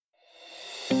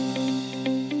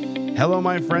Hello,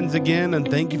 my friends, again, and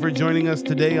thank you for joining us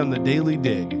today on the Daily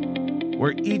Dig,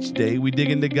 where each day we dig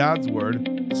into God's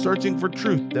Word, searching for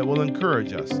truth that will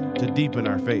encourage us to deepen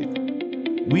our faith.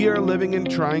 We are living in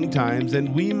trying times,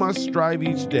 and we must strive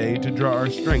each day to draw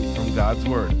our strength from God's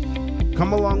Word.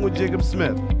 Come along with Jacob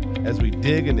Smith as we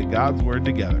dig into God's Word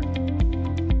together.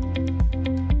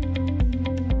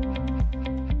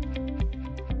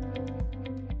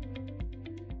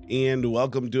 And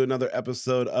welcome to another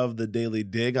episode of the Daily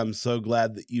Dig. I'm so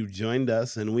glad that you've joined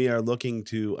us, and we are looking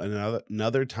to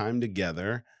another time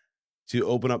together to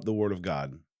open up the Word of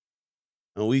God.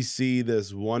 And we see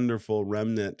this wonderful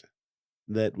remnant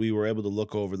that we were able to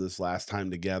look over this last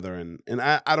time together. And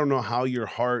I don't know how your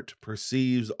heart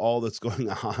perceives all that's going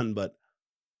on, but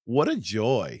what a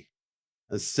joy.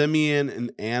 As Simeon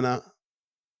and Anna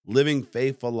living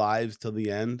faithful lives till the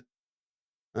end.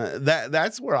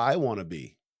 That's where I want to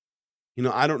be. You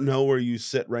know, I don't know where you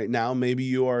sit right now. Maybe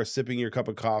you are sipping your cup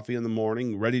of coffee in the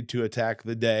morning, ready to attack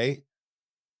the day,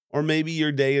 or maybe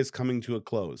your day is coming to a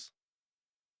close.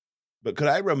 But could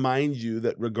I remind you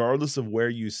that regardless of where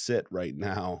you sit right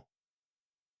now,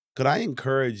 could I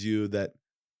encourage you that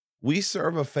we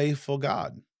serve a faithful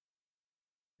God?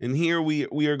 And here we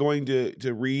are going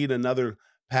to read another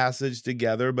passage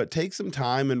together, but take some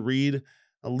time and read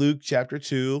Luke chapter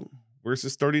 2,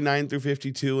 verses 39 through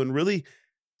 52, and really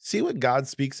see what God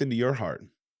speaks into your heart.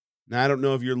 Now, I don't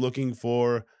know if you're looking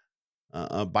for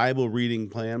a Bible reading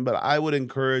plan, but I would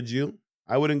encourage you.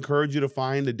 I would encourage you to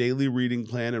find a daily reading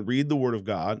plan and read the Word of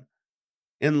God,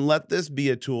 and let this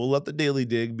be a tool. Let the Daily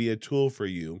Dig be a tool for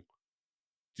you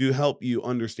to help you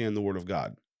understand the Word of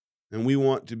God. And we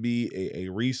want to be a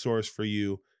resource for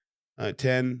you,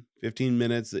 10, 15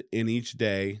 minutes in each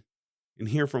day, and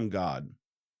hear from God.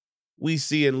 We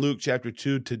see in Luke chapter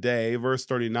 2 today, verse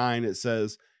 39, it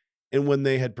says, "And when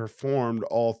they had performed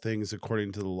all things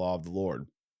according to the law of the Lord,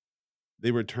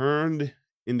 they returned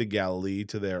into Galilee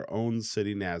to their own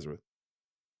city Nazareth.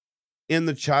 And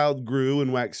the child grew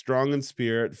and waxed strong in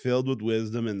spirit, filled with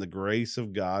wisdom, and the grace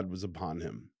of God was upon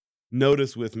him."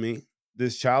 Notice with me,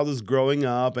 this child is growing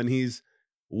up and he's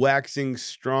waxing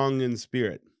strong in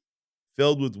spirit,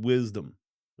 filled with wisdom.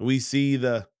 We see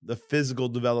the physical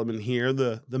development here,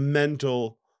 the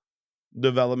mental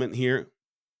development here.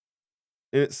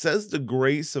 And it says the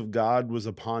grace of God was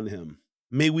upon him.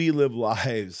 May we live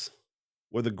lives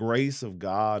where the grace of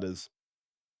God is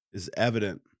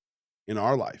evident in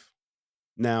our life.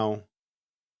 Now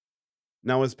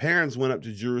his parents went up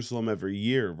to Jerusalem every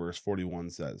year, verse 41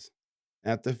 says,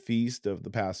 at the feast of the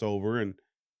Passover, and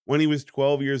when he was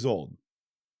 12 years old.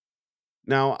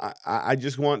 Now, I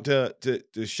just want to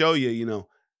show you,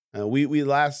 we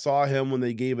last saw him when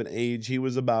they gave an age. He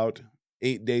was about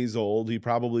 8 days old. He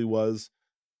probably was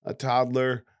a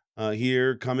toddler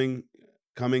here coming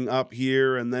up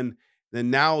here, and then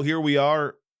now here we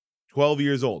are, 12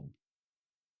 years old.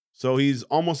 So he's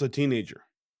almost a teenager.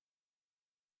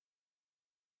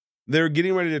 They're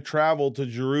getting ready to travel to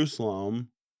Jerusalem.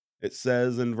 It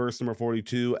says in verse number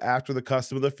 42, after the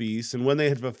custom of the feast, and when they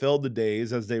had fulfilled the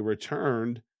days, as they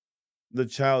returned, the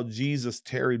child Jesus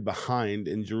tarried behind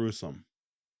in Jerusalem.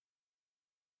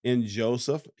 And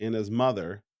Joseph and his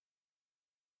mother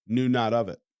knew not of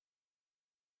it.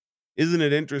 Isn't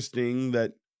it interesting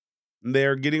that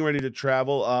they're getting ready to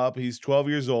travel up? He's 12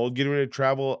 years old, getting ready to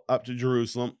travel up to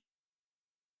Jerusalem.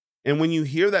 And when you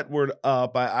hear that word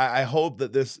up, I hope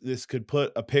that this could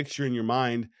put a picture in your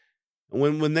mind.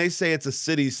 When they say it's a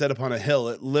city set upon a hill,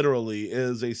 it literally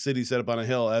is a city set upon a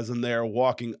hill, as in they're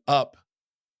walking up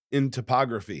in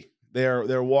topography.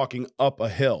 They're walking up a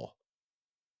hill.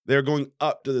 They're going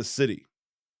up to the city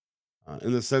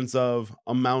in the sense of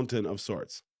a mountain of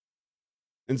sorts.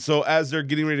 And so as they're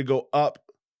getting ready to go up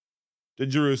to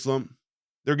Jerusalem,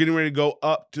 they're getting ready to go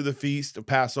up to the feast of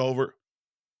Passover.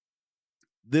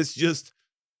 This just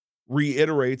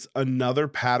reiterates another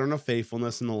pattern of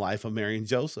faithfulness in the life of Mary and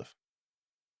Joseph.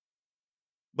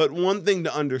 But one thing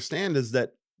to understand is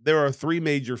that there are 3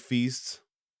 major feasts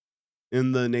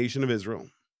in the nation of Israel.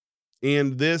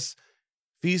 And this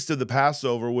feast of the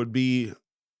Passover would be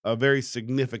a very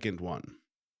significant one.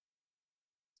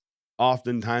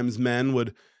 Oftentimes men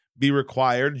would be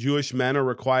required, Jewish men are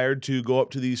required to go up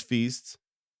to these feasts,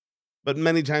 but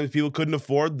many times people couldn't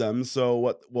afford them. So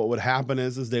what would happen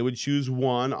is they would choose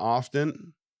one.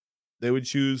 Often they would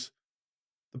choose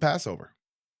the Passover.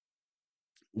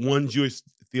 One Jewish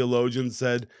theologian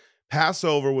said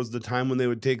Passover was the time when they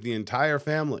would take the entire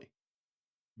family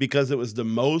because it was the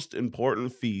most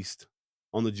important feast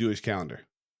on the Jewish calendar.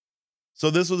 So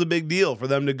this was a big deal for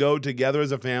them to go together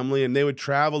as a family, and they would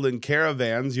travel in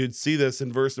caravans. You'd see this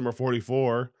in verse number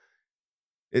 44.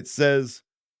 It says,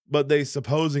 but they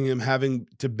supposing him having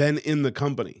to been in the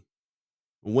company,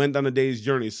 went on a day's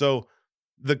journey. So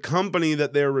the company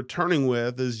that they're returning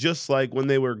with is just like when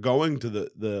they were going to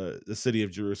the city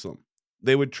of Jerusalem.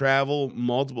 They would travel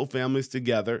multiple families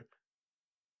together.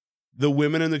 The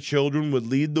women and the children would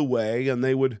lead the way, and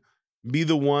they would be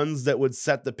the ones that would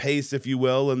set the pace, if you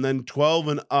will. And then 12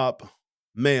 and up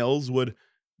males would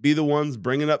be the ones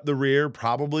bringing up the rear,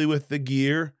 probably with the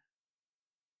gear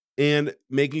and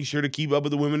making sure to keep up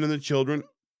with the women and the children.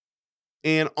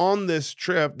 And on this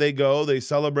trip, they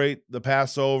celebrate the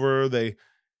Passover. They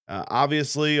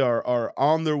obviously are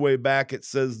on their way back. It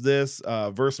says this,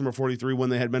 verse number 43, when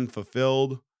they had been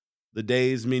fulfilled the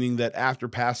days, meaning that after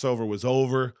Passover was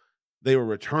over, they were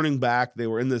returning back. They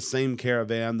were in this same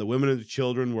caravan. The women and the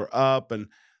children were up, and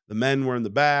the men were in the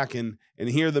back. And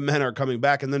here the men are coming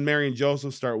back. And then Mary and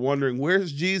Joseph start wondering,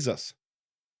 where's Jesus?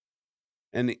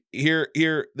 And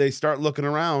here they start looking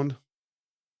around.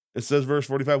 It says, verse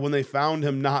 45, when they found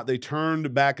him not, they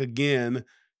turned back again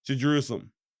to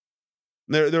Jerusalem.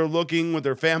 They're looking with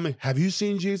their family. Have you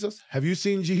seen Jesus? Have you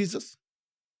seen Jesus?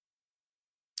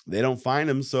 They don't find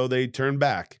him, so they turn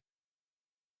back.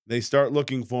 They start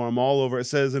looking for him all over. It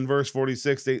says in verse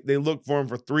 46, they look for him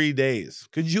for 3 days.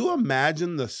 Could you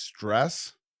imagine the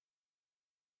stress?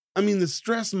 I mean, the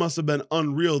stress must have been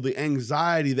unreal. The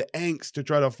anxiety, the angst to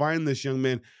try to find this young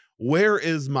man. Where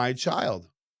is my child?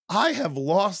 I have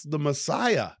lost the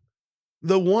Messiah,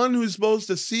 the one who's supposed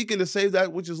to seek and to save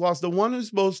that which is lost, the one who's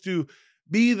supposed to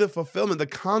be the fulfillment, the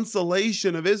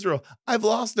consolation of Israel. I've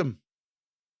lost him.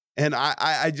 And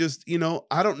I just,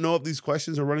 I don't know if these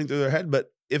questions are running through their head,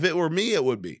 but if it were me, it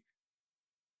would be.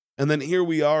 And then here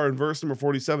we are in verse number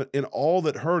 47, and all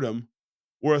that heard him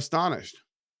were astonished.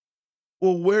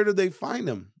 Well, where did they find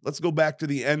him? Let's go back to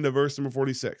the end of verse number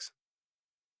 46.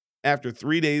 After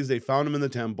 3 days, they found him in the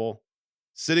temple,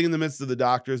 sitting in the midst of the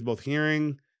doctors, both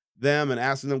hearing them and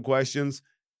asking them questions.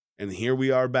 And here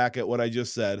we are back at what I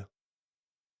just said.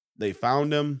 They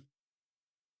found him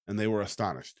and they were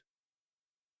astonished.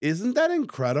 Isn't that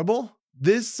incredible?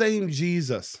 This same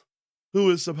Jesus, who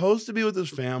is supposed to be with his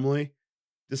family,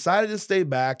 decided to stay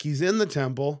back. He's in the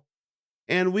temple.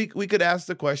 And we could ask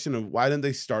the question of why didn't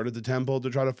they start at the temple to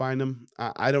try to find him?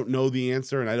 I don't know the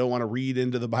answer, and I don't want to read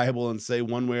into the Bible and say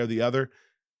one way or the other.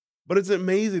 But it's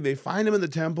amazing. They find him in the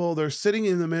temple. They're sitting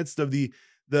in the midst of the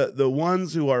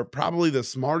ones who are probably the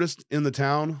smartest in the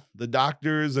town, the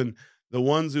doctors, and the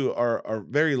ones who are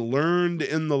very learned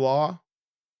in the law.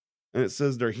 And it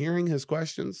says they're hearing his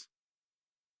questions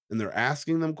and they're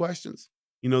asking them questions.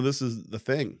 This is the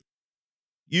thing.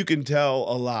 You can tell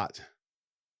a lot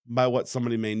by what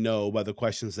somebody may know by the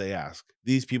questions they ask.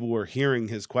 These people were hearing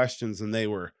his questions and they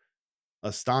were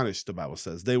astonished, the Bible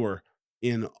says. They were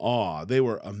in awe. They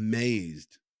were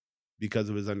amazed because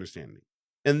of his understanding.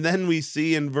 And then we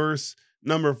see in verse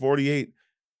number 48,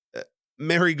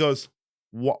 Mary goes,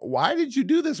 why did you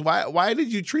do this? Why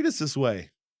did you treat us this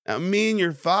way? Me and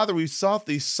your father, we sought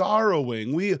thee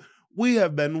sorrowing. We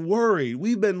have been worried.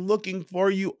 We've been looking for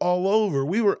you all over.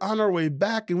 We were on our way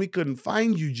back and we couldn't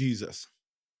find you, Jesus.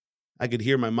 I could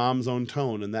hear my mom's own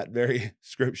tone in that very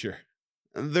scripture.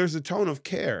 And there's a tone of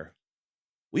care.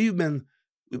 We've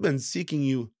been seeking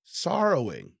you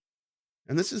sorrowing.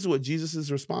 And this is what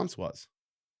Jesus' response was.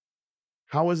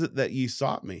 How is it that ye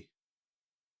sought me?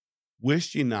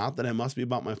 Wished ye not that I must be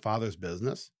about my father's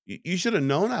business? You should have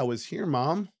known I was here,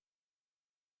 Mom.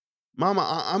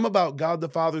 Mama, I'm about God the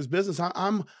Father's business.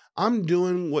 I'm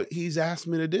doing what he's asked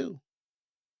me to do.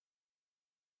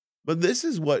 But this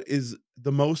is what is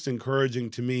the most encouraging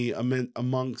to me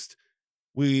amongst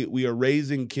we are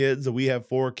raising kids. We have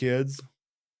 4 kids,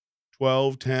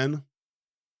 12, 10,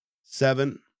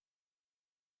 7,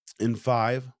 and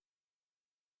 5.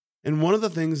 And one of the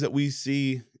things that we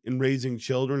see in raising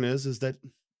children is that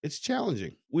it's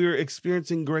challenging. We're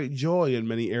experiencing great joy in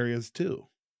many areas too.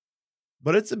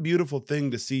 But it's a beautiful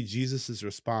thing to see Jesus'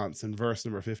 response in verse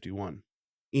number 51.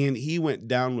 And he went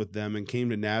down with them and came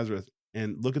to Nazareth.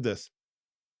 And look at this.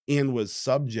 And was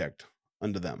subject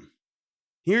unto them.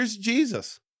 Here's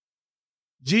Jesus.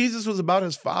 Jesus was about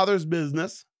his father's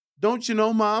business. Don't you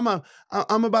know, Mom?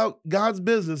 I'm about God's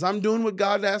business. I'm doing what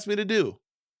God asked me to do.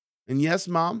 And yes,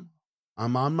 Mom,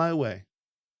 I'm on my way.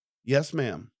 Yes,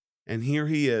 ma'am. And here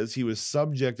he is. He was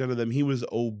subject unto them. He was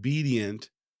obedient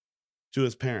to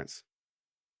his parents.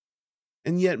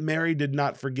 And yet Mary did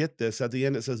not forget this. At the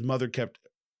end, it says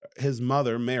his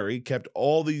mother, Mary, kept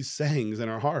all these sayings in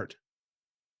her heart.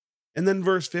 And then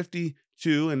verse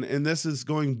 52, and this is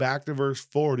going back to verse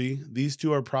 40. These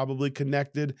two are probably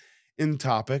connected in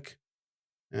topic.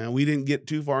 And we didn't get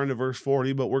too far into verse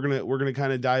 40, but we're gonna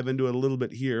kind of dive into it a little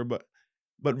bit here. But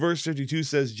verse 52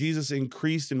 says, Jesus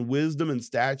increased in wisdom and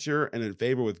stature and in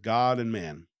favor with God and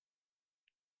man.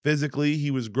 Physically,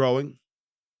 he was growing.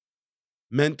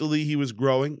 Mentally, he was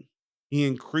growing. He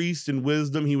increased in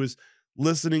wisdom. He was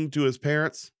listening to his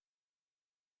parents.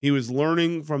 He was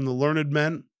learning from the learned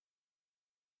men.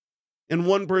 And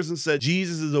one person said,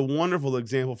 Jesus is a wonderful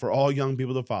example for all young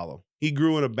people to follow. He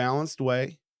grew in a balanced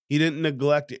way. He didn't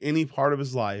neglect any part of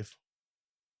his life.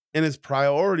 And his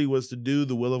priority was to do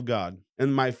the will of God.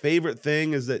 And my favorite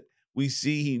thing is that we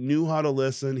see he knew how to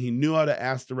listen. He knew how to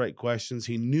ask the right questions.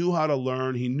 He knew how to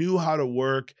learn. He knew how to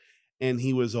work. And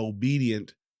he was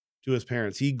obedient to his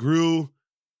parents. He grew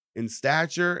in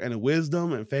stature and in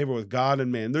wisdom and favor with God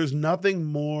and man. There's nothing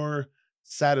more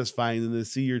satisfying than to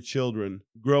see your children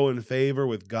grow in favor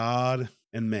with God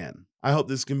and man. I hope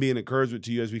this can be an encouragement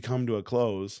to you as we come to a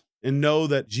close, and know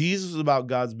that Jesus was about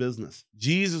God's business.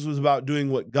 Jesus was about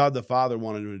doing what God the Father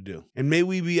wanted him to do. And may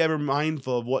we be ever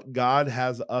mindful of what God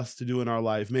has us to do in our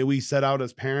life. May we set out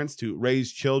as parents to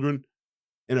raise children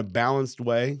in a balanced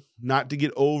way, not to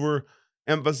get over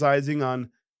emphasizing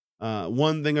on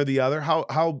one thing or the other.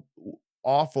 How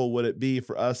awful would it be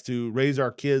for us to raise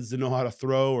our kids to know how to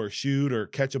throw or shoot or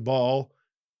catch a ball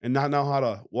and not know how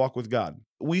to walk with God?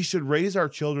 We should raise our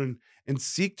children and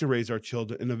seek to raise our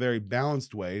children in a very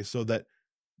balanced way so that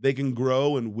they can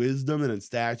grow in wisdom and in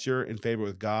stature in favor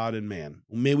with God and man.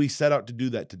 May we set out to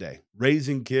do that today,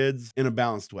 raising kids in a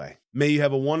balanced way. May you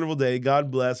have a wonderful day.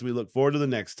 God bless. We look forward to the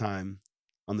next time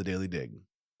on The Daily Dig.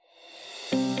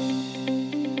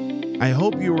 I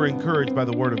hope you were encouraged by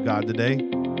the Word of God today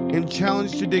and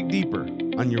challenged to dig deeper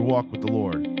on your walk with the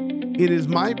Lord. It is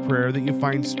my prayer that you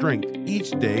find strength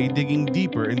each day digging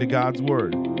deeper into God's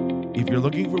Word. If you're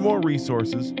looking for more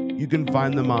resources, you can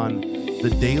find them on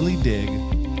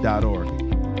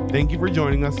thedailydig.org. Thank you for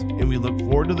joining us, and we look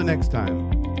forward to the next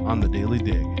time on The Daily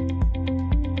Dig.